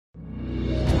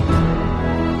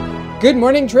Good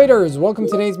morning, traders. Welcome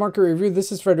to today's market review.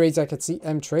 This is Razak at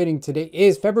CMTrading. Today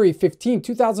is February 15,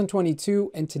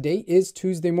 2022, and today is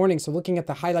Tuesday morning. So looking at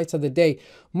the highlights of the day,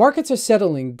 markets are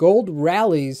settling. Gold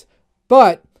rallies,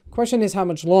 but question is how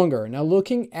much longer? Now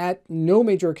looking at no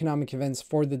major economic events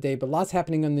for the day, but lots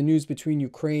happening on the news between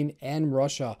Ukraine and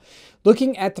Russia.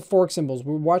 Looking at the Forex symbols,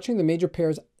 we're watching the major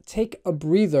pairs take a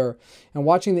breather and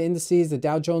watching the indices, the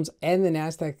Dow Jones and the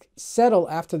NASDAQ settle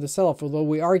after the sell-off, although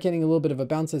we are getting a little bit of a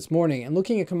bounce this morning. And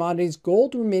looking at commodities,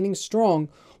 gold remaining strong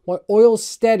while oil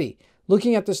steady.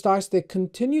 Looking at the stocks, they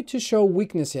continue to show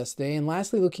weakness yesterday. And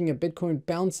lastly, looking at Bitcoin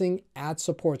bouncing at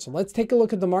support. So let's take a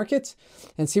look at the markets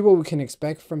and see what we can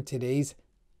expect from today's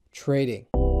trading.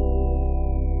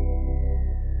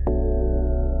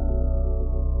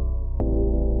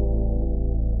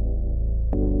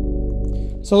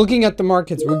 So looking at the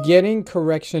markets, we're getting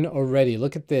correction already.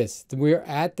 Look at this. We're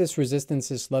at this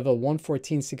resistance level,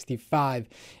 114.65.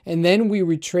 And then we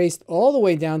retraced all the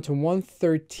way down to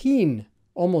 113,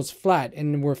 almost flat.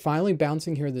 And we're finally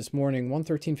bouncing here this morning,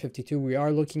 113.52. We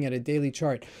are looking at a daily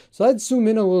chart. So let's zoom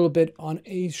in a little bit on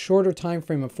a shorter time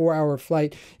frame, a 4-hour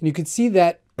flight. And you can see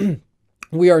that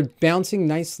we are bouncing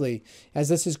nicely as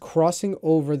this is crossing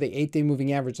over the 8-day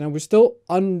moving average. Now we're still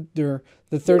under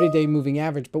the 30-day moving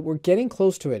average, but we're getting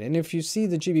close to it. And if you see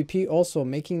the GBP also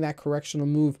making that correctional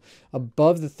move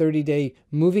above the 30-day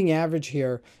moving average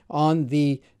here on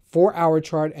the 4-hour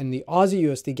chart, and the Aussie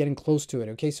USD getting close to it.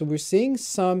 Okay, so we're seeing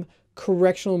some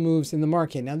correctional moves in the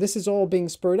market. Now this is all being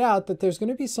spurred out that there's going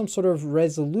to be some sort of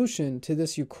resolution to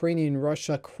this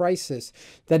Ukrainian-Russia crisis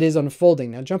that is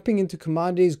unfolding. Now jumping into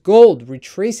commodities, gold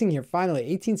retracing here finally,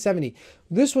 1870.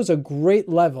 This was a great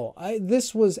level.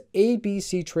 This was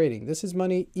ABC trading. This is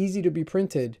money easy to be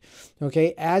printed.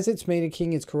 Okay, as it's made a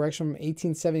king, its correction from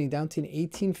 1870 down to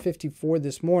 1854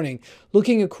 this morning.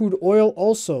 Looking at crude oil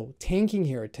also tanking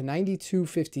here to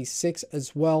 92.56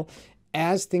 as well,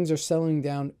 as things are settling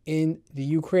down in the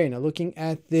Ukraine. Now looking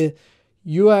at the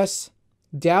U.S.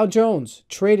 Dow Jones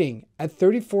trading at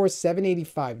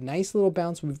 34,785. Nice little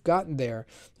bounce we've gotten there,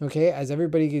 okay, as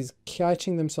everybody is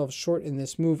catching themselves short in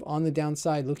this move on the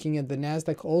downside. Looking at the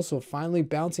NASDAQ also finally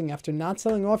bouncing after not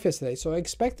selling off yesterday. So I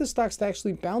expect the stocks to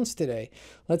actually bounce today.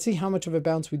 Let's see how much of a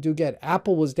bounce we do get.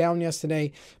 Apple was down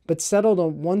yesterday, but settled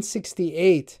on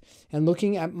 168. And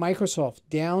looking at Microsoft,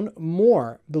 down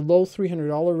more below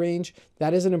 $300 range.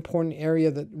 That is an important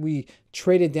area that we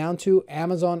traded down to.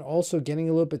 Amazon also getting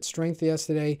a little bit strength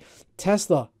yesterday.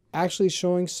 Tesla actually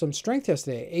showing some strength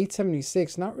yesterday,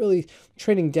 876, not really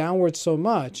trading downwards so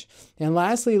much. And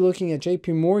lastly, looking at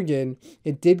JP Morgan,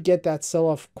 it did get that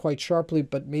sell-off quite sharply,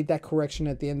 but made that correction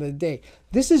at the end of the day.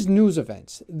 This is news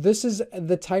events. This is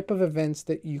the type of events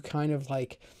that you kind of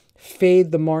like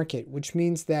fade the market, which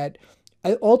means that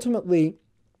ultimately,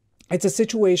 it's a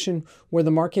situation where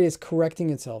the market is correcting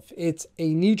itself. It's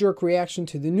a knee-jerk reaction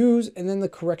to the news and then the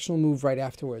correctional move right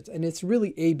afterwards. And it's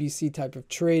really ABC type of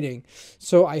trading.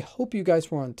 So I hope you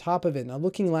guys were on top of it. Now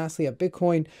looking lastly at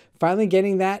Bitcoin, finally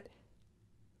getting that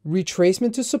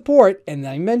retracement to support, and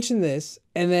I mentioned this,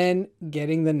 and then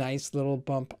getting the nice little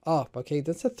bump up. Okay,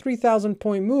 that's a 3,000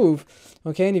 point move.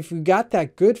 Okay, and if you got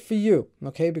that, good for you.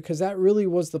 Okay, because that really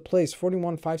was the place.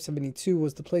 41,572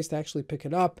 was the place to actually pick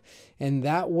it up, and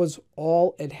that was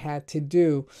all it had to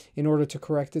do in order to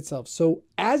correct itself. So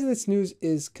as this news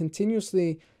is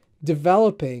continuously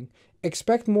developing,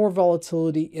 expect more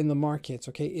volatility in the markets,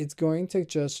 okay? It's going to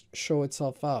just show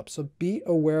itself up. So be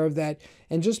aware of that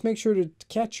and just make sure to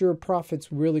catch your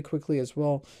profits really quickly as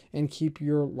well and keep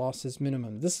your losses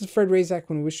minimum. This is Razak.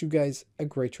 I wish you guys a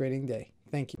great trading day.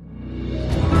 Thank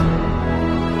you.